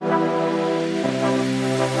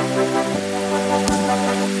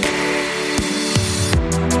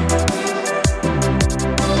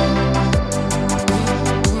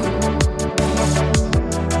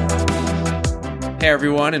Hey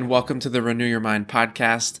everyone, and welcome to the Renew Your Mind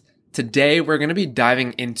podcast. Today we're going to be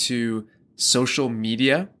diving into social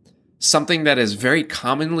media, something that is very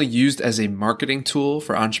commonly used as a marketing tool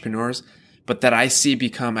for entrepreneurs, but that I see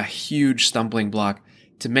become a huge stumbling block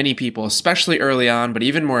to many people, especially early on, but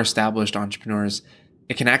even more established entrepreneurs.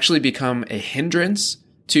 It can actually become a hindrance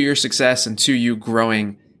to your success and to you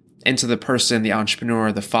growing into the person, the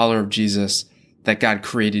entrepreneur, the follower of Jesus that God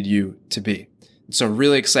created you to be. So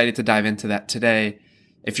really excited to dive into that today.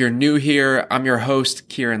 If you're new here, I'm your host,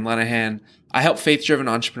 Kieran Lenahan. I help faith-driven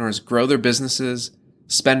entrepreneurs grow their businesses,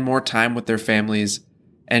 spend more time with their families,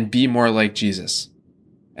 and be more like Jesus.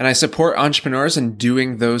 And I support entrepreneurs in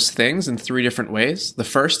doing those things in 3 different ways. The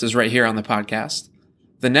first is right here on the podcast.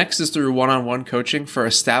 The next is through one-on-one coaching for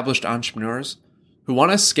established entrepreneurs who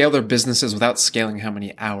want to scale their businesses without scaling how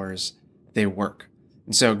many hours they work.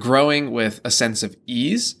 And so growing with a sense of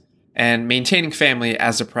ease and maintaining family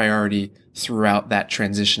as a priority throughout that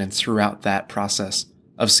transition and throughout that process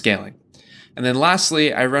of scaling. And then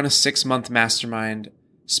lastly, I run a 6-month mastermind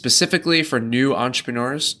specifically for new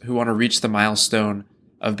entrepreneurs who want to reach the milestone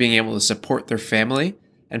of being able to support their family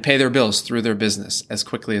and pay their bills through their business as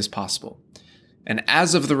quickly as possible. And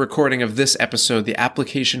as of the recording of this episode, the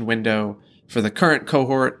application window for the current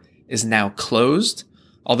cohort is now closed.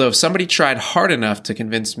 Although if somebody tried hard enough to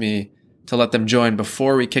convince me to let them join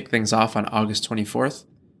before we kick things off on August 24th,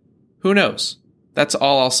 who knows? That's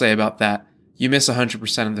all I'll say about that. You miss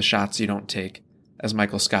 100% of the shots you don't take, as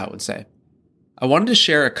Michael Scott would say. I wanted to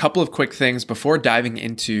share a couple of quick things before diving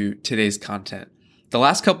into today's content. The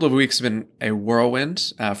last couple of weeks have been a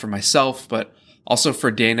whirlwind for myself, but also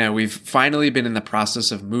for Dana. We've finally been in the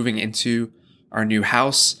process of moving into our new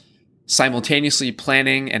house, simultaneously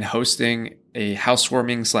planning and hosting a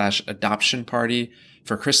housewarming/adoption party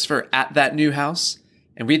for Christopher at that new house.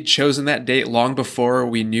 And we had chosen that date long before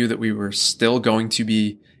we knew that we were still going to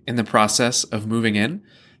be in the process of moving in.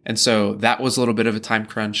 And so that was a little bit of a time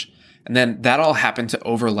crunch. And then that all happened to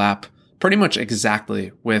overlap pretty much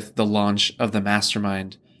exactly with the launch of the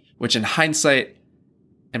mastermind, which in hindsight,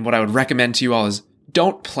 and what I would recommend to you all is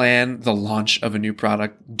don't plan the launch of a new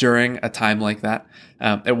product during a time like that.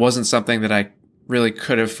 It wasn't something that I really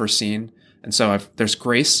could have foreseen. And so there's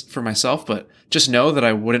grace for myself, but just know that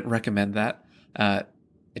I wouldn't recommend that.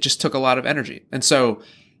 It just took a lot of energy. And so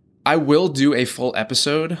I will do a full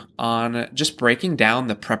episode on just breaking down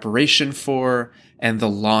the preparation for and the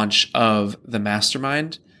launch of the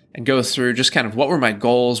mastermind and go through just kind of what were my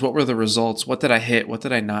goals, what were the results, what did I hit, what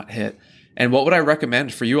did I not hit, and what would I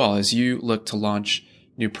recommend for you all as you look to launch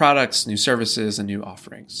new products, new services, and new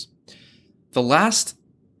offerings. The last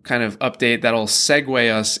kind of update that'll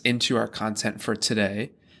segue us into our content for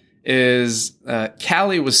today is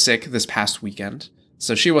Callie was sick this past weekend,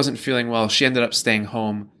 so she wasn't feeling well. She ended up staying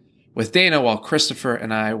home with Dana while Christopher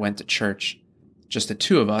and I went to church, just the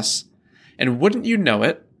 2 of us. And wouldn't you know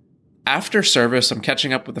it, after service, I'm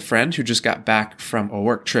catching up with a friend who just got back from a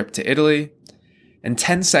work trip to Italy, and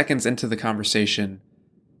 10 seconds into the conversation,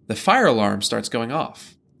 the fire alarm starts going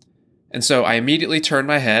off. And so I immediately turn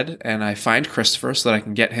my head and I find Christopher so that I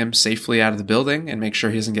can get him safely out of the building and make sure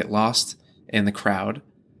he doesn't get lost in the crowd.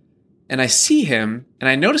 And I see him and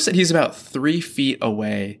I notice that he's about 3 feet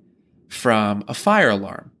away from a fire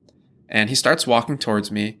alarm. And he starts walking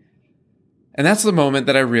towards me. And that's the moment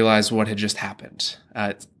that I realized what had just happened.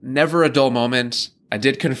 It's never a dull moment. I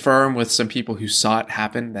did confirm with some people who saw it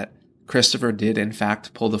happen that Christopher did, in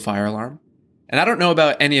fact, pull the fire alarm. And I don't know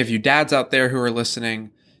about any of you dads out there who are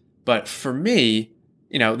listening, but for me,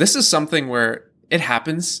 this is something where it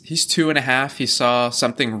happens. He's 2.5. He saw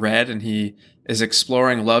something red and he is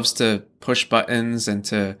exploring, loves to push buttons and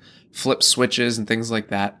to flip switches and things like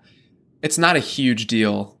that. It's not a huge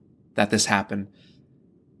deal that this happened,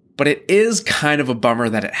 but it is kind of a bummer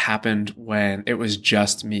that it happened when it was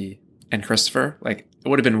just me and Christopher. Like, it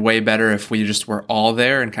would have been way better if we just were all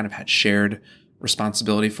there and kind of had shared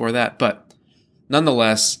responsibility for that. But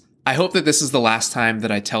nonetheless, I hope that this is the last time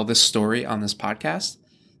that I tell this story on this podcast,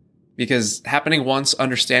 because happening once,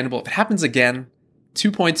 understandable. If it happens again,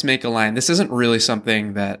 2 points make a line. This isn't really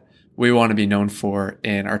something that we want to be known for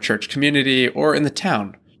in our church community or in the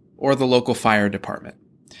town or the local fire department.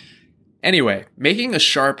 Anyway, making a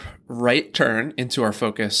sharp right turn into our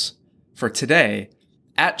focus for today,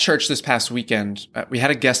 at church this past weekend, we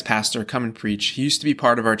had a guest pastor come and preach. He used to be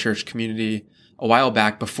part of our church community a while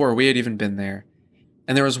back before we had even been there.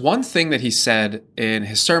 And there was one thing that he said in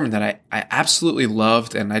his sermon that I absolutely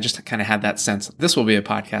loved, and I just kind of had that sense, this will be a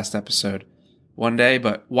podcast episode one day,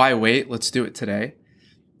 but why wait? Let's do it today.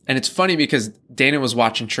 And it's funny because Dana was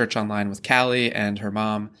watching church online with Callie and her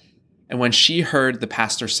mom, and when she heard the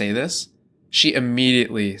pastor say this, she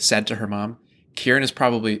immediately said to her mom, Kieran is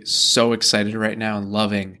probably so excited right now and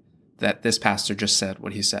loving that this pastor just said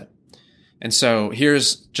what he said. And so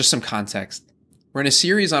here's just some context. We're in a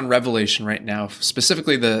series on Revelation right now,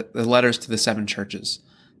 specifically the letters to the 7 churches.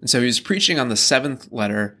 And so he's preaching on the 7th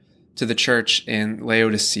letter to the church in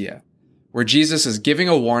Laodicea, where Jesus is giving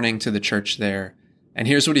a warning to the church there. And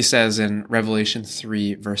here's what he says in Revelation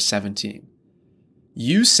 3, verse 17.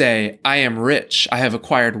 You say, I am rich, I have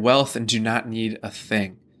acquired wealth and do not need a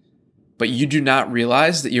thing. But you do not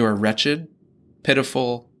realize that you are wretched,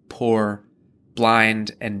 pitiful, poor,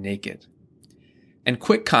 blind, and naked. And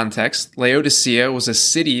quick context, Laodicea was a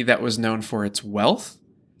city that was known for its wealth,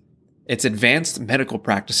 its advanced medical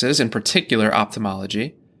practices, in particular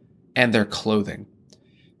ophthalmology, and their clothing.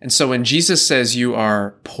 And so when Jesus says you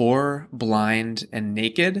are poor, blind, and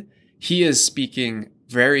naked, he is speaking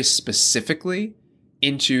very specifically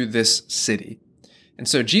into this city. And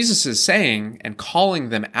so Jesus is saying and calling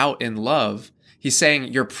them out in love. He's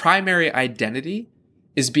saying your primary identity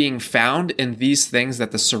is being found in these things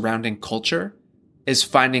that the surrounding culture is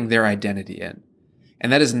finding their identity in.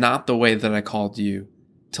 And that is not the way that I called you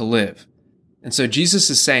to live. And so Jesus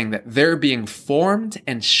is saying that they're being formed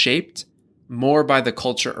and shaped more by the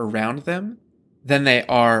culture around them than they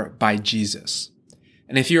are by Jesus.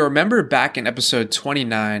 And if you remember back in episode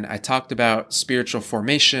 29, I talked about spiritual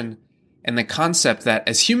formation and the concept that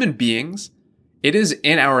as human beings, it is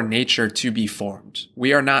in our nature to be formed.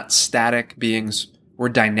 We are not static beings. We're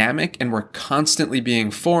dynamic and we're constantly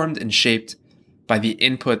being formed and shaped by the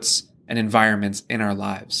inputs and environments in our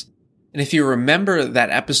lives. And if you remember that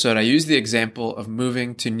episode, I used the example of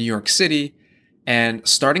moving to New York City and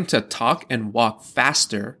starting to talk and walk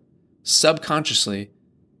faster subconsciously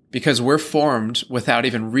because we're formed without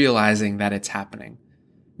even realizing that it's happening.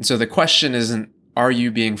 And so the question isn't, are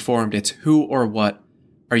you being formed? It's who or what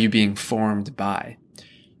are you being formed by?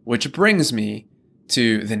 Which brings me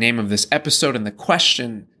to the name of this episode and the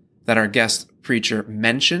question that our guest preacher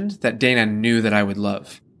mentioned that Dana knew that I would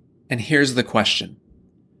love. And here's the question.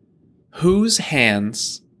 Whose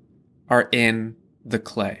hands are in the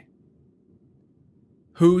clay?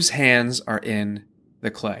 Whose hands are in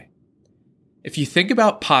the clay? If you think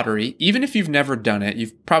about pottery, even if you've never done it,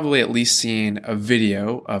 you've probably at least seen a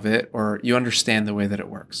video of it or you understand the way that it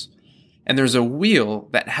works. And there's a wheel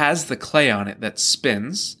that has the clay on it that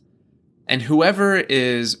spins, and whoever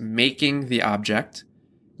is making the object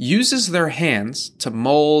uses their hands to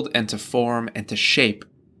mold and to form and to shape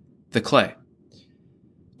the clay.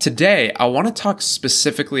 Today, I want to talk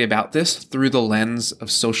specifically about this through the lens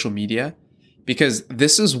of social media, because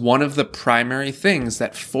this is one of the primary things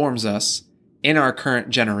that forms us in our current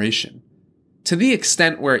generation. To the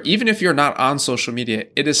extent where even if you're not on social media,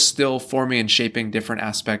 it is still forming and shaping different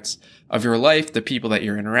aspects of your life, the people that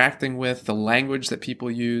you're interacting with, the language that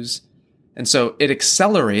people use. And so it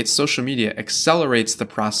accelerates, social media accelerates the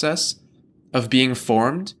process of being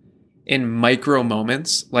formed in micro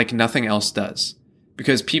moments like nothing else does.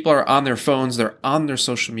 Because people are on their phones, they're on their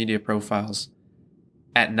social media profiles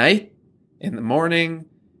at night, in the morning,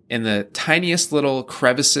 in the tiniest little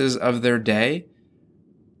crevices of their day.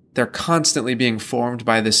 They're constantly being formed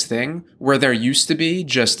by this thing where there used to be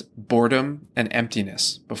just boredom and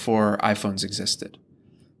emptiness before iPhones existed.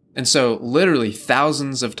 And so literally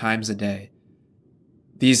thousands of times a day,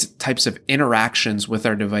 these types of interactions with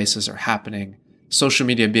our devices are happening, social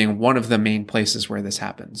media being one of the main places where this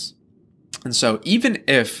happens. And so even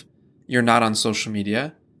if you're not on social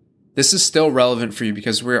media, this is still relevant for you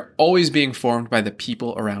because we're always being formed by the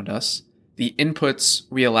people around us, the inputs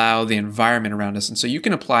we allow, the environment around us. And so you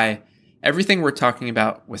can apply everything we're talking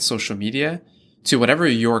about with social media to whatever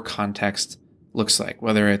your context looks like,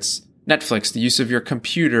 whether it's Netflix, the use of your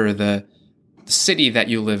computer, the city that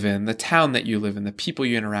you live in, the town that you live in, the people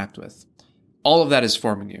you interact with. All of that is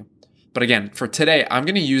forming you. But again, for today, I'm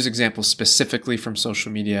going to use examples specifically from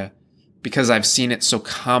social media because I've seen it so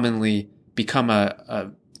commonly become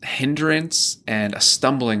a hindrance and a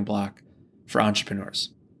stumbling block for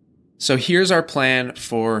entrepreneurs. So here's our plan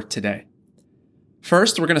for today.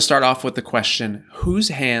 First, we're going to start off with the question, whose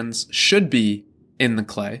hands should be in the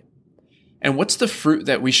clay? And what's the fruit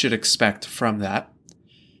that we should expect from that?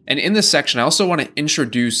 And in this section, I also want to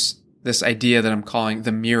introduce this idea that I'm calling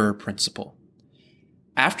the mirror principle.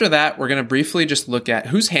 After that, we're going to briefly just look at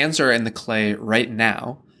whose hands are in the clay right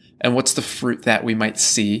now and what's the fruit that we might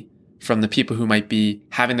see from the people who might be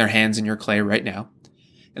having their hands in your clay right now.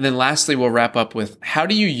 And then lastly, we'll wrap up with how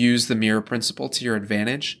do you use the mirror principle to your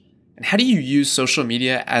advantage? And how do you use social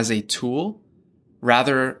media as a tool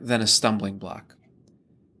rather than a stumbling block?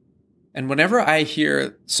 And whenever I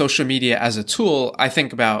hear social media as a tool, I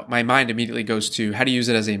think about, my mind immediately goes to how to use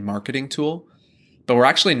it as a marketing tool. But we're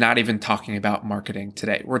actually not even talking about marketing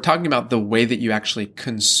today. We're talking about the way that you actually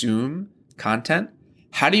consume content.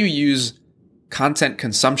 How do you use content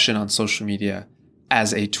consumption on social media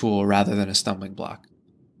as a tool rather than a stumbling block?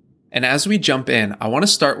 And as we jump in, I want to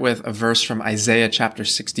start with a verse from Isaiah chapter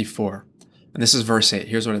 64. And this is verse 8.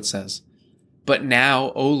 Here's what it says. But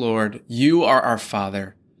now, O Lord, you are our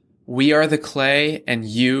Father. We are the clay and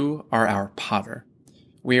you are our potter.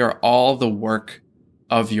 We are all the work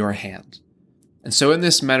of your hand. And so in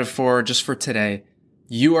this metaphor, just for today,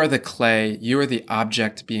 you are the clay, you are the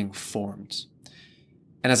object being formed.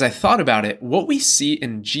 And as I thought about it, what we see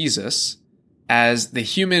in Jesus as the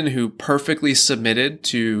human who perfectly submitted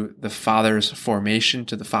to the Father's formation,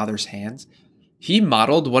 to the Father's hands, he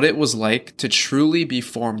modeled what it was like to truly be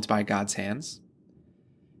formed by God's hands.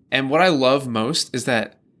 And what I love most is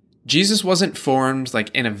that Jesus wasn't formed like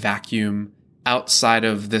in a vacuum outside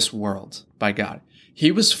of this world by God.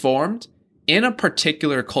 He was formed in a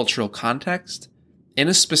particular cultural context, in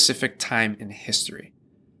a specific time in history.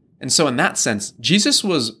 And so in that sense, Jesus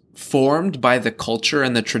was formed by the culture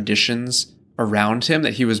and the traditions around him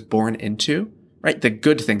that he was born into, right? The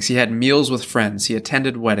good things. He had meals with friends. He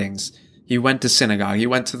attended weddings. He went to synagogue. He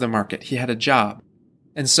went to the market. He had a job.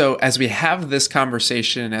 And so as we have this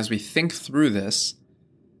conversation, as we think through this,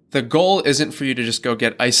 the goal isn't for you to just go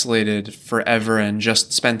get isolated forever and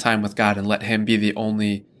just spend time with God and let him be the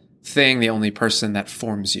only thing, the only person that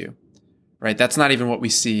forms you, right? That's not even what we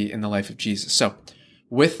see in the life of Jesus. So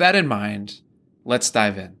with that in mind, let's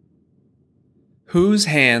dive in. Whose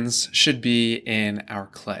hands should be in our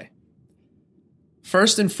clay?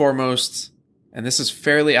 First and foremost, and this is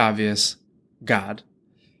fairly obvious, God.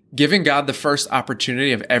 Giving God the first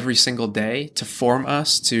opportunity of every single day to form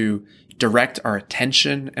us, to direct our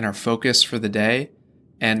attention and our focus for the day,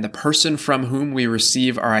 and the person from whom we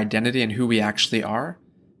receive our identity and who we actually are,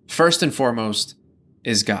 first and foremost,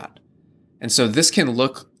 is God. And so this can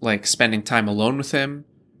look like spending time alone with him,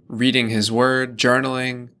 reading his word,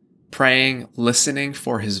 journaling, praying, listening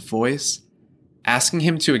for his voice, asking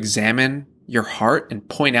him to examine your heart and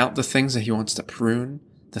point out the things that he wants to prune,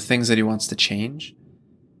 the things that he wants to change.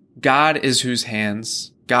 God's is whose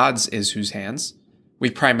hands we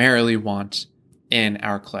primarily want in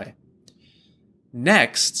our clay.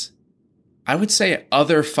 Next, I would say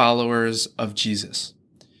other followers of Jesus.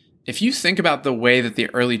 If you think about the way that the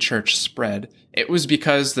early church spread, it was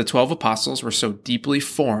because the 12 apostles were so deeply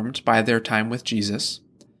formed by their time with Jesus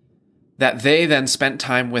that they then spent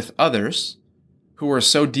time with others who were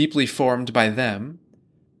so deeply formed by them,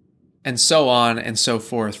 and so on and so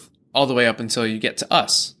forth, all the way up until you get to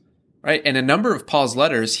us, right? In a number of Paul's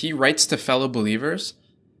letters, he writes to fellow believers,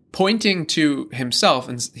 pointing to himself,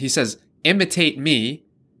 and he says, imitate me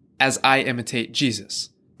as I imitate Jesus.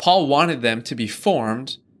 Paul wanted them to be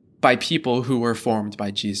formed by people who were formed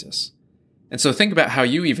by Jesus. And so think about how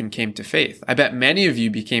you even came to faith. I bet many of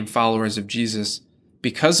you became followers of Jesus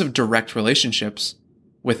because of direct relationships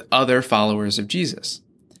with other followers of Jesus.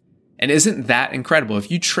 And isn't that incredible?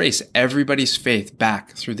 If you trace everybody's faith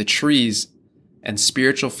back through the trees and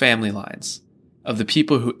spiritual family lines of the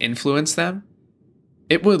people who influenced them,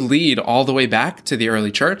 it would lead all the way back to the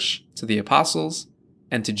early church, to the apostles,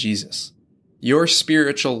 and to Jesus. Your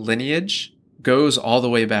spiritual lineage goes all the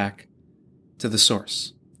way back to the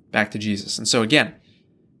source, back to Jesus. And so again,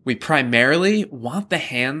 we primarily want the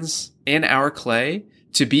hands in our clay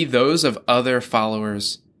to be those of other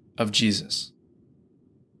followers of Jesus.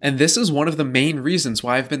 And this is one of the main reasons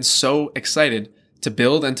why I've been so excited to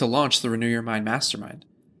build and to launch the Renew Your Mind Mastermind.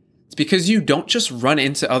 It's because you don't just run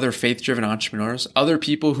into other faith-driven entrepreneurs, other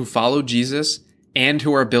people who follow Jesus and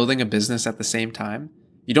who are building a business at the same time.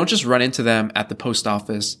 You don't just run into them at the post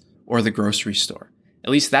office or the grocery store. At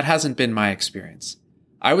least that hasn't been my experience.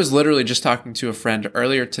 I was literally just talking to a friend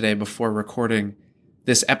earlier today before recording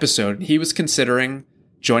this episode. He was considering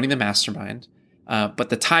joining the mastermind, but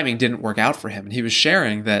the timing didn't work out for him. And he was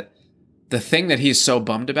sharing that the thing that he's so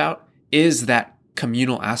bummed about is that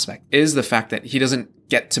communal aspect, is the fact that he doesn't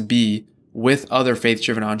get to be with other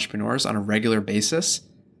faith-driven entrepreneurs on a regular basis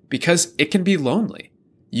because it can be lonely.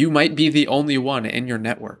 You might be the only one in your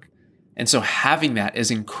network. And so having that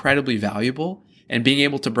is incredibly valuable, and being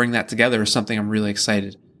able to bring that together is something I'm really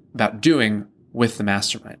excited about doing with the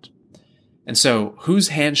mastermind. And so whose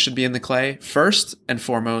hands should be in the clay? First and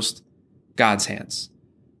foremost, God's hands.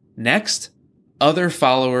 Next, other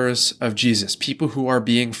followers of Jesus, people who are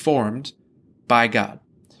being formed by God.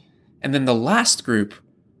 And then the last group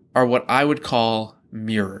are what I would call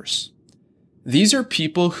mirrors. These are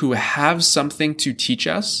people who have something to teach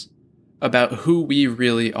us about who we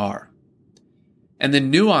really are. And the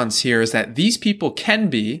nuance here is that these people can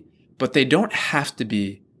be, but they don't have to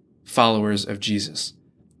be followers of Jesus.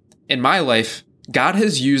 In my life, God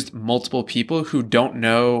has used multiple people who don't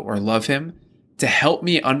know or love him to help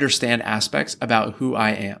me understand aspects about who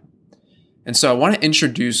I am. And so I want to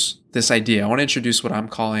introduce this idea. I want to introduce what I'm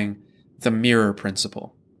calling the mirror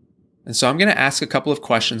principle. And so I'm going to ask a couple of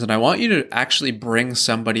questions, and I want you to actually bring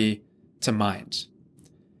somebody to mind.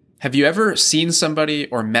 Have you ever seen somebody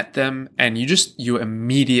or met them and you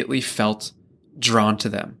immediately felt drawn to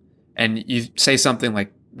them? And you say something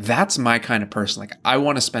like, that's my kind of person. Like, I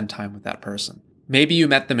want to spend time with that person. Maybe you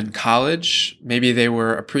met them in college. Maybe they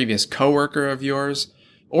were a previous coworker of yours,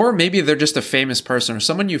 or maybe they're just a famous person or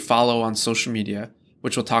someone you follow on social media,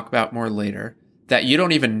 which we'll talk about more later, that you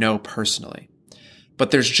don't even know personally.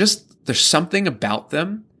 But there's something about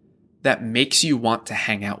them that makes you want to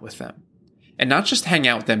hang out with them. And not just hang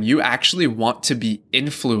out with them, you actually want to be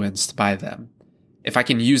influenced by them. If I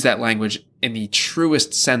can use that language in the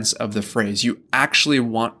truest sense of the phrase, you actually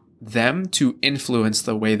want them to influence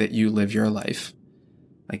the way that you live your life.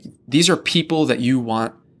 Like, these are people that you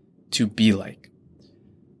want to be like.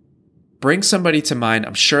 Bring somebody to mind.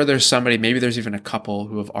 I'm sure there's somebody, maybe there's even a couple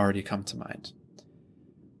who have already come to mind.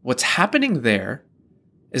 What's happening there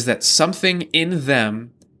is that something in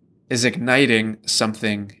them is igniting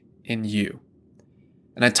something in you.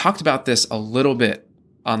 And I talked about this a little bit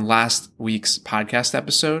on last week's podcast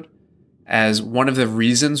episode as one of the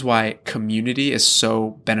reasons why community is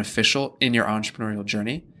so beneficial in your entrepreneurial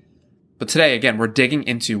journey. But today, again, we're digging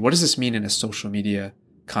into what does this mean in a social media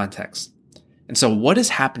context? And so what is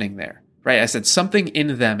happening there, right? I said something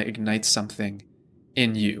in them ignites something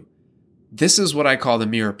in you. This is what I call the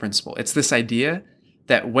mirror principle. It's this idea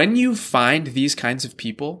that when you find these kinds of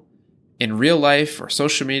people in real life or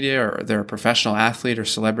social media, or they're a professional athlete or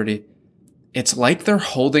celebrity, it's like they're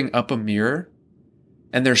holding up a mirror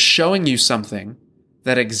and they're showing you something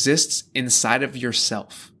that exists inside of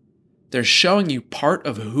yourself. They're showing you part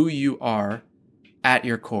of who you are at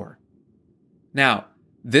your core. Now,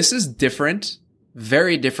 this is different,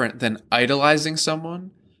 very different than idolizing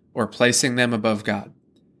someone or placing them above God.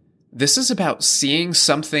 This is about seeing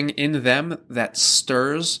something in them that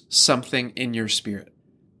stirs something in your spirit.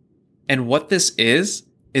 And what this is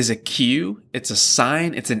a cue, it's a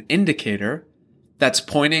sign, it's an indicator that's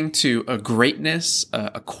pointing to a greatness,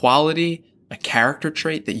 a quality, a character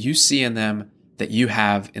trait that you see in them that you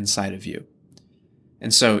have inside of you.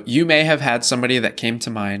 And so you may have had somebody that came to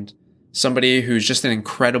mind, somebody who's just an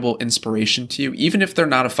incredible inspiration to you, even if they're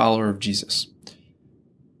not a follower of Jesus.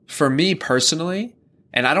 For me personally,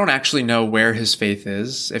 and I don't actually know where his faith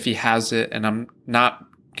is, if he has it, and I'm not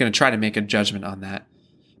going to try to make a judgment on that.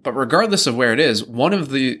 But regardless of where it is, one of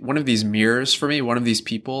these mirrors for me, one of these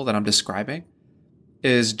people that I'm describing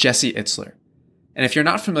is Jesse Itzler. And if you're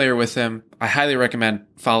not familiar with him, I highly recommend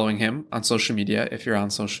following him on social media if you're on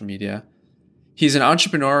social media. He's an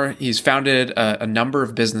entrepreneur. He's founded a number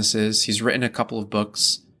of businesses. He's written a couple of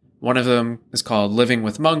books. One of them is called Living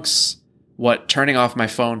with Monks, What Turning Off My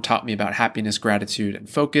Phone Taught Me About Happiness, Gratitude, and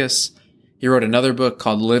Focus. He wrote another book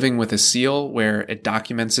called Living with a SEAL, where it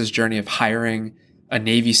documents his journey of hiring a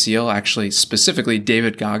Navy SEAL, actually specifically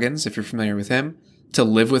David Goggins, if you're familiar with him, to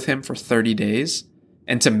live with him for 30 days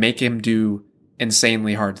and to make him do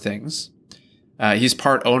insanely hard things. He's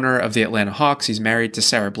part owner of the Atlanta Hawks. He's married to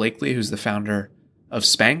Sarah Blakely, who's the founder of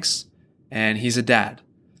Spanx, and he's a dad.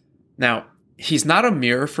 Now, he's not a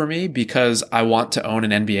mirror for me because I want to own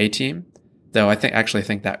an NBA team, though I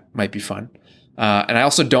think that might be fun. And I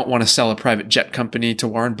also don't want to sell a private jet company to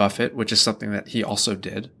Warren Buffett, which is something that he also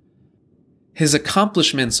did. His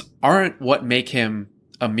accomplishments aren't what make him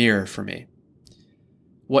a mirror for me.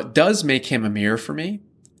 What does make him a mirror for me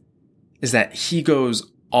is that he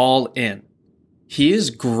goes all in. He is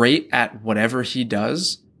great at whatever he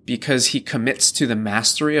does because he commits to the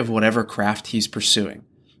mastery of whatever craft he's pursuing.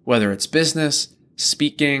 Whether it's business,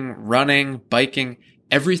 speaking, running, biking,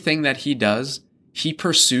 everything that he does, he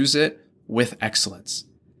pursues it with excellence.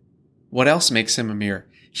 What else makes him a mirror?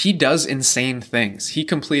 He does insane things. He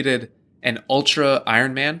completed an ultra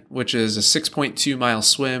Ironman, which is a 6.2 mile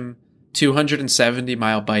swim, 270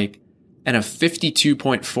 mile bike, and a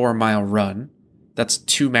 52.4 mile run. That's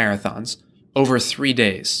 2 marathons over 3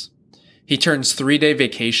 days. He turns 3-day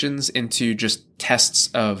vacations into just tests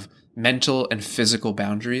of mental and physical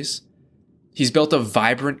boundaries. He's built a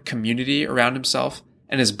vibrant community around himself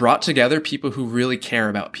and has brought together people who really care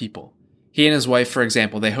about people. He and his wife, for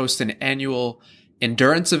example, they host an annual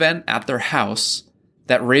endurance event at their house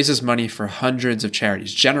that raises money for hundreds of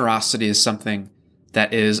charities. Generosity is something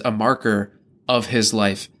that is a marker of his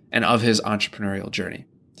life and of his entrepreneurial journey.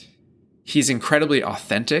 He's incredibly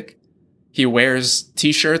authentic. He wears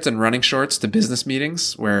t-shirts and running shorts to business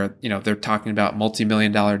meetings where, they're talking about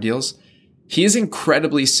multi-million-dollar deals. He is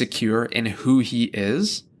incredibly secure in who he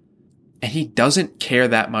is, and he doesn't care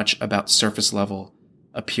that much about surface level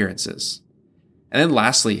appearances. And then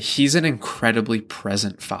lastly, he's an incredibly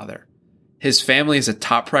present father. His family is a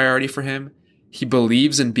top priority for him. He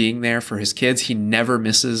believes in being there for his kids. He never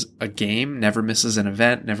misses a game, never misses an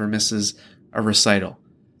event, never misses a recital.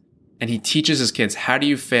 And he teaches his kids, how do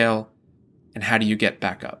you fail and how do you get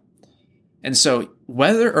back up? And so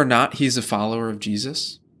whether or not he's a follower of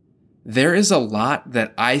Jesus, there is a lot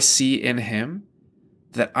that I see in him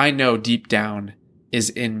that I know deep down is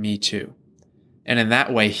in me too. And in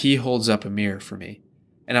that way, he holds up a mirror for me.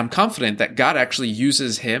 And I'm confident that God actually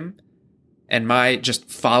uses him and my just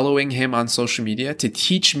following him on social media to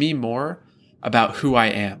teach me more about who I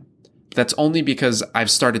am. That's only because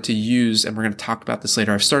I've started to use, and we're going to talk about this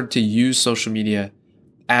later, I've started to use social media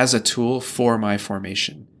as a tool for my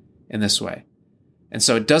formation in this way. And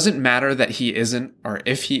so it doesn't matter that he isn't, or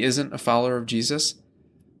if he isn't a follower of Jesus,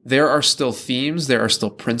 there are still themes, there are still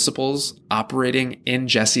principles operating in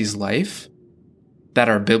Jesse's life that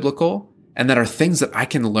are biblical and that are things that I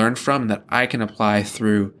can learn from, that I can apply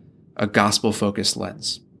through a gospel-focused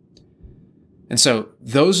lens. And so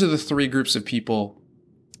those are the three groups of people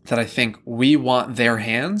that I think we want their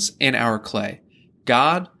hands in our clay: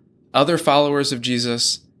 God, other followers of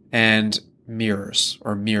Jesus, and mirrors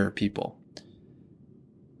or mirror people.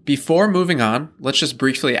 Before moving on, let's just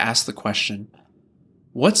briefly ask the question,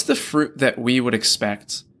 what's the fruit that we would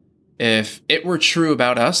expect if it were true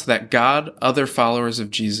about us that God, other followers of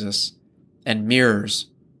Jesus, and mirrors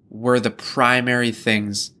were the primary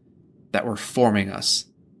things that were forming us?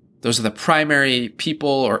 Those are the primary people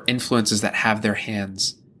or influences that have their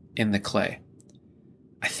hands in the clay.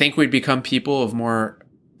 I think we'd become people of more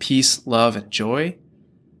peace, love, and joy.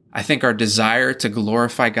 I think our desire to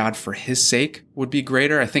glorify God for his sake would be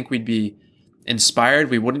greater. I think we'd be inspired.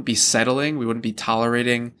 We wouldn't be settling. We wouldn't be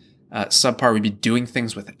tolerating subpar. We'd be doing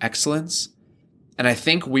things with excellence. And I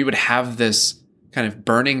think we would have this kind of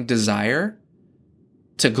burning desire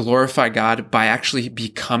to glorify God by actually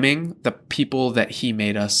becoming the people that he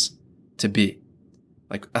made us to be.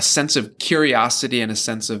 Like a sense of curiosity and a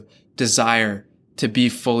sense of desire to be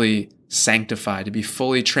fully sanctified, to be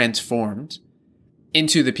fully transformed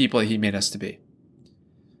into the people that he made us to be.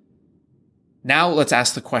 Now let's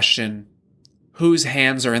ask the question, whose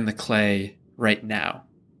hands are in the clay right now?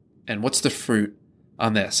 And what's the fruit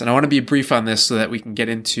on this? And I want to be brief on this so that we can get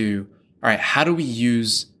into, all right, how do we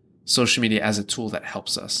use social media as a tool that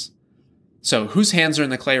helps us? So whose hands are in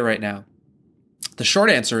the clay right now? The short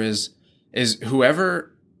answer is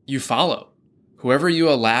whoever you follow, whoever you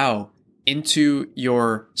allow into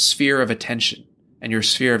your sphere of attention and your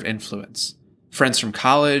sphere of influence. Friends from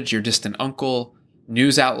college, your distant uncle,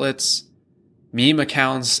 news outlets, meme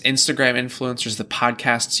accounts, Instagram influencers, the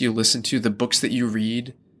podcasts you listen to, the books that you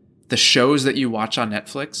read, the shows that you watch on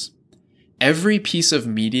Netflix. Every piece of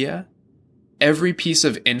media, every piece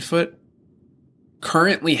of input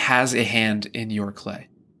currently has a hand in your clay.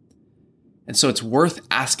 And so it's worth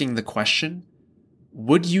asking the question,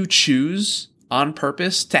 would you choose on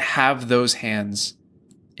purpose to have those hands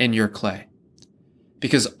in your clay?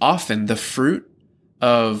 Because often the fruit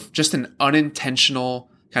of just an unintentional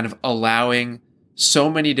kind of allowing so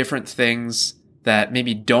many different things that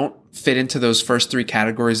maybe don't fit into those first three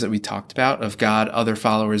categories that we talked about of God, other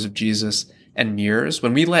followers of Jesus, and mirrors,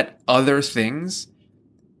 when we let other things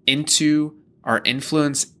into our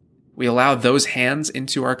influence, we allow those hands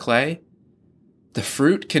into our clay, the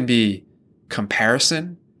fruit can be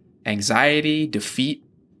comparison, anxiety, defeat,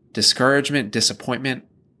 discouragement, disappointment,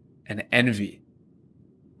 and envy,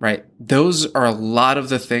 right? Those are a lot of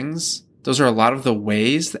the things, those are a lot of the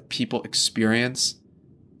ways that people experience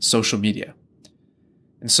social media.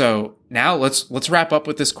 And so now let's wrap up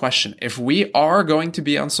with this question. If we are going to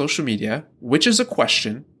be on social media, which is a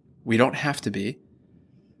question, we don't have to be,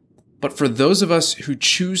 but for those of us who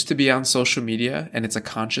choose to be on social media and it's a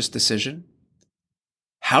conscious decision,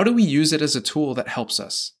 how do we use it as a tool that helps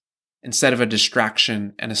us instead of a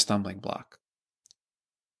distraction and a stumbling block?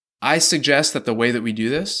 I suggest that the way that we do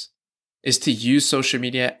this is to use social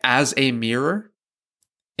media as a mirror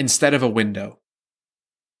instead of a window.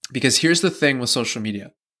 Because here's the thing with social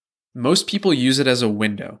media. Most people use it as a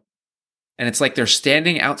window. And it's like they're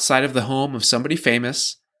standing outside of the home of somebody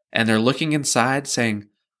famous and they're looking inside saying,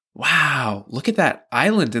 wow, look at that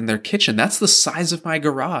island in their kitchen. That's the size of my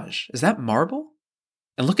garage. Is that marble?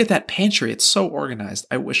 And look at that pantry. It's so organized.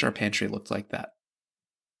 I wish our pantry looked like that.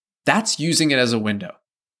 That's using it as a window.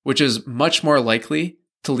 which is much more likely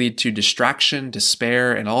to lead to distraction,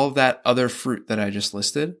 despair, and all of that other fruit that I just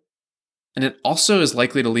listed. And it also is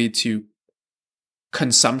likely to lead to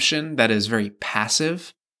consumption that is very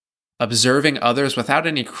passive, observing others without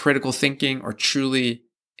any critical thinking or truly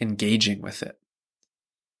engaging with it.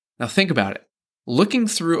 Now think about it. Looking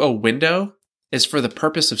through a window is for the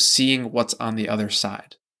purpose of seeing what's on the other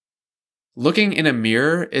side. Looking in a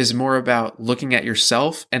mirror is more about looking at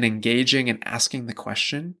yourself and engaging and asking the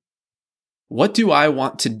question, what do I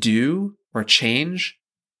want to do or change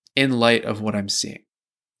in light of what I'm seeing?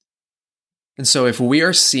 And so if we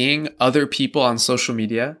are seeing other people on social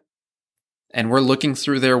media and we're looking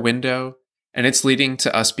through their window and it's leading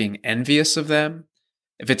to us being envious of them,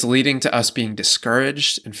 if it's leading to us being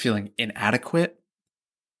discouraged and feeling inadequate,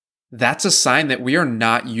 that's a sign that we are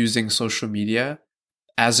not using social media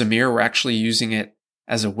as a mirror. We're actually using it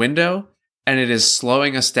as a window, and it is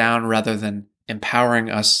slowing us down rather than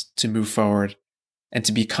empowering us to move forward and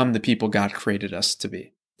to become the people God created us to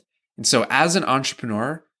be. And so as an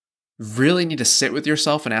entrepreneur, really need to sit with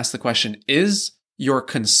yourself and ask the question, is your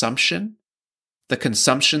consumption, the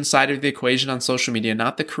consumption side of the equation on social media,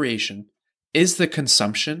 not the creation, is the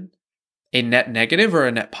consumption a net negative or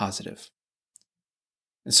a net positive?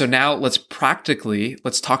 And so now let's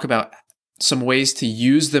talk about some ways to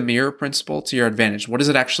use the mirror principle to your advantage. What does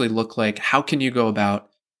it actually look like? How can you go about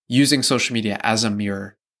using social media as a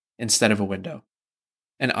mirror instead of a window?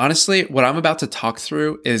 And honestly, what I'm about to talk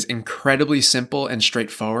through is incredibly simple and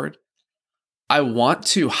straightforward. I want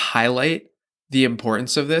to highlight the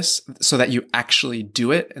importance of this so that you actually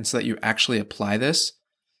do it and so that you actually apply this.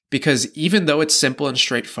 Because even though it's simple and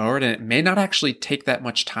straightforward, and it may not actually take that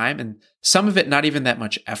much time, and some of it not even that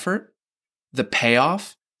much effort, the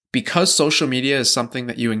payoff, because social media is something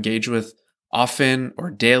that you engage with often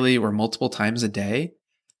or daily or multiple times a day,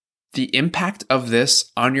 the impact of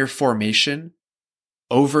this on your formation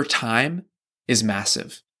over time is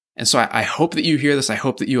massive. And so I hope that you hear this. I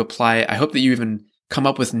hope that you apply it. I hope that you even come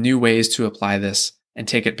up with new ways to apply this and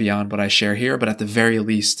take it beyond what I share here. But at the very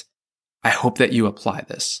least, I hope that you apply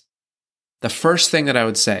this. The first thing that I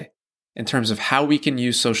would say in terms of how we can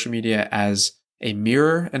use social media as a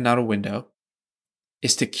mirror and not a window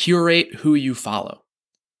is to curate who you follow.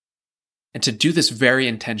 And to do this very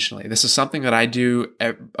intentionally. This is something that I do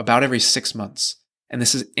about every 6 months. And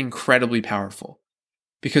this is incredibly powerful.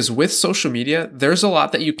 Because with social media, there's a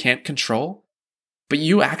lot that you can't control, but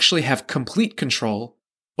you actually have complete control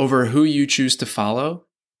over who you choose to follow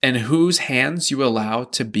and whose hands you allow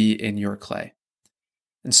to be in your clay.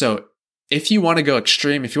 And so if you want to go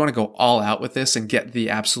extreme, if you want to go all out with this and get the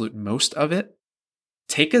absolute most of it,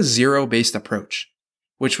 take a zero-based approach,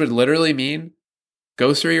 which would literally mean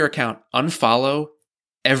go through your account, unfollow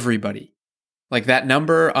everybody. Like that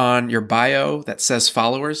number on your bio that says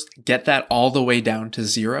followers, get that all the way down to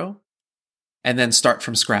 0, and then start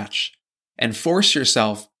from scratch and force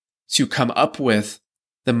yourself to come up with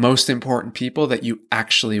the most important people that you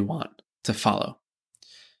actually want to follow.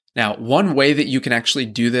 Now, one way that you can actually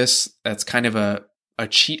do this, that's kind of a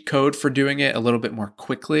cheat code for doing it a little bit more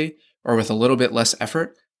quickly or with a little bit less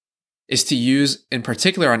effort, is to use, in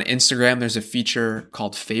particular on Instagram, there's a feature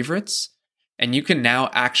called favorites. And you can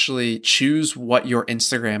now actually choose what your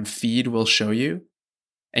Instagram feed will show you.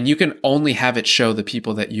 And you can only have it show the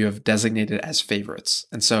people that you have designated as favorites.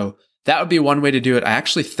 And so that would be one way to do it. I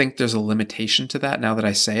actually think there's a limitation to that now that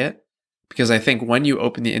I say it, because I think when you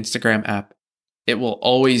open the Instagram app, it will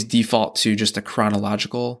always default to just a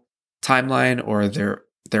chronological timeline or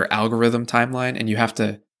their algorithm timeline. And you have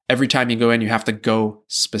to, every time you go in, you have to go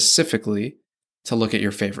specifically to look at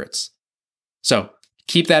your favorites. So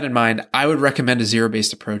keep that in mind. I would recommend a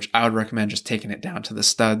zero-based approach. I would recommend just taking it down to the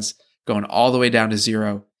studs, going all the way down to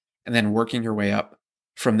 0, and then working your way up.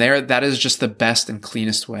 From there, that is just the best and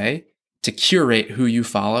cleanest way to curate who you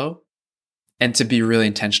follow and to be really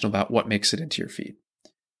intentional about what makes it into your feed.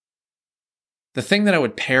 The thing that I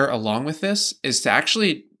would pair along with this is to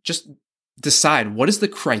actually just decide what is the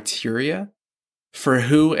criteria for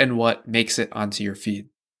who and what makes it onto your feed.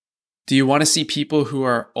 Do you want to see people who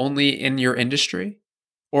are only in your industry?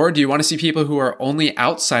 Or do you want to see people who are only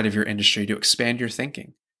outside of your industry to expand your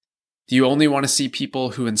thinking? Do you only want to see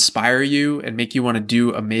people who inspire you and make you want to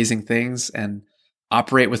do amazing things and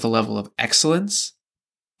operate with a level of excellence?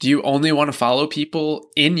 Do you only want to follow people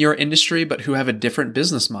in your industry but who have a different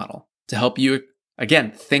business model to help you,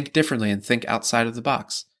 again, think differently and think outside of the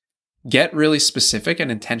box? Get really specific and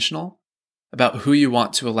intentional about who you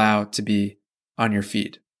want to allow to be on your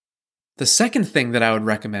feed. The second thing that I would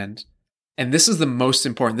recommend, and this is the most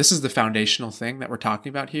important, this is the foundational thing that we're talking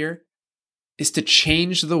about here, is to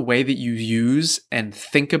change the way that you use and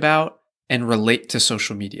think about and relate to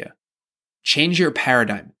social media. Change your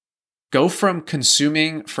paradigm. Go from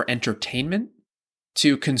consuming for entertainment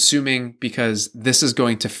to consuming because this is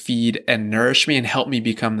going to feed and nourish me and help me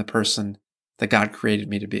become the person that God created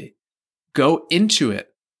me to be. Go into it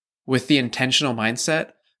with the intentional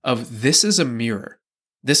mindset of this is a mirror.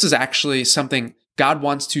 This is actually something God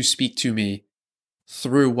wants to speak to me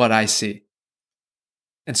through what I see.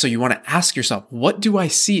 And so you want to ask yourself, what do I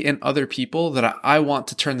see in other people that I want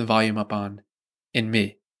to turn the volume up on in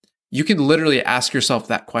me? You can literally ask yourself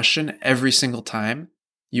that question every single time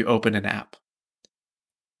you open an app.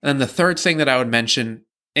 And then the third thing that I would mention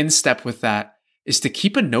in step with that is to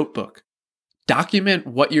keep a notebook. Document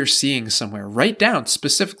what you're seeing somewhere. Write down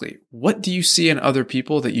specifically, what do you see in other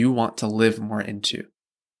people that you want to live more into?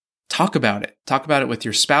 Talk about it. Talk about it with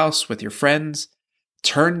your spouse, with your friends.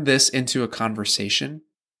 Turn this into a conversation.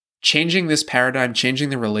 Changing this paradigm, changing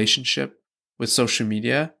the relationship with social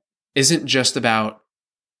media isn't just about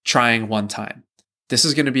trying one time. This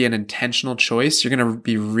is going to be an intentional choice. You're going to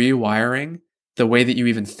be rewiring the way that you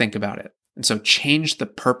even think about it. And so change the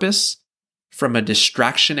purpose from a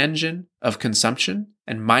distraction engine of consumption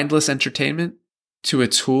and mindless entertainment to a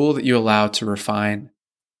tool that you allow to refine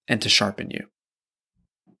and to sharpen you.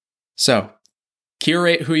 So,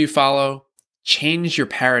 curate who you follow, change your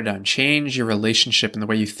paradigm, change your relationship and the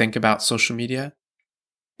way you think about social media,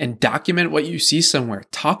 and document what you see somewhere.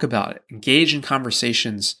 Talk about it. Engage in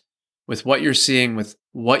conversations with what you're seeing, with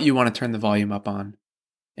what you want to turn the volume up on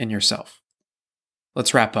in yourself.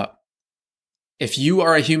 Let's wrap up. If you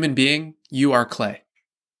are a human being, you are clay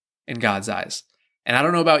in God's eyes. And I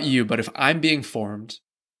don't know about you, but if I'm being formed,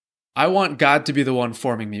 I want God to be the one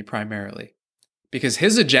forming me primarily, because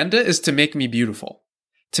his agenda is to make me beautiful,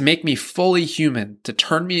 to make me fully human, to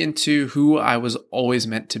turn me into who I was always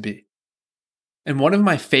meant to be. And one of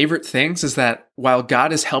my favorite things is that while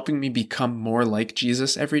God is helping me become more like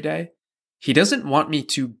Jesus every day, he doesn't want me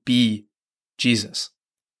to be Jesus.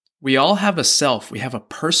 We all have a self, we have a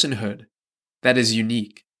personhood that is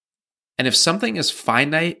unique. And if something as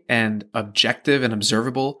finite and objective and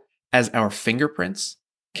observable as our fingerprints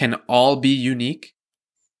can all be unique,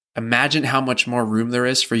 imagine how much more room there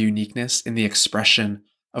is for uniqueness in the expression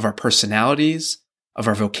of our personalities, of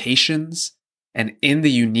our vocations, and in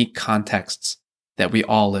the unique contexts that we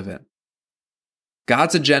all live in.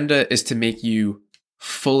 God's agenda is to make you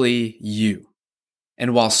fully you.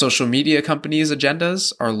 And while social media companies'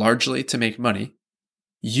 agendas are largely to make money,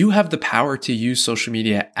 you have the power to use social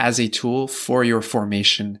media as a tool for your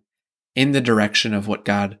formation in the direction of what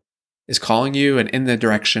God is calling you and in the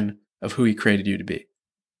direction of who he created you to be.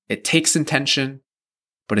 It takes intention,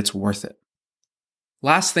 but it's worth it.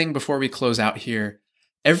 Last thing before we close out here,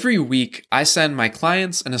 every week I send my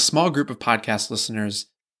clients and a small group of podcast listeners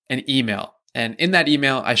an email. And in that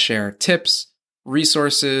email, I share tips,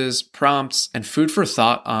 resources, prompts, and food for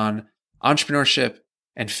thought on entrepreneurship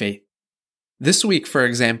and faith. This week, for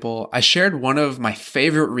example, I shared one of my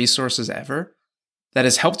favorite resources ever that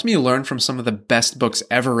has helped me learn from some of the best books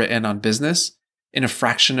ever written on business in a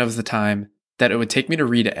fraction of the time that it would take me to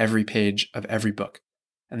read every page of every book.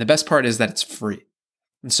 And the best part is that it's free.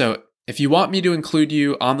 And so if you want me to include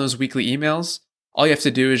you on those weekly emails, all you have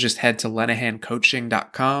to do is just head to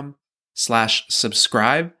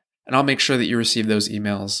lenahancoaching.com/subscribe, and I'll make sure that you receive those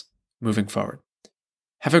emails moving forward.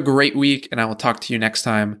 Have a great week, and I will talk to you next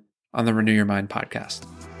time on the Renew Your Mind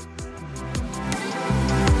podcast.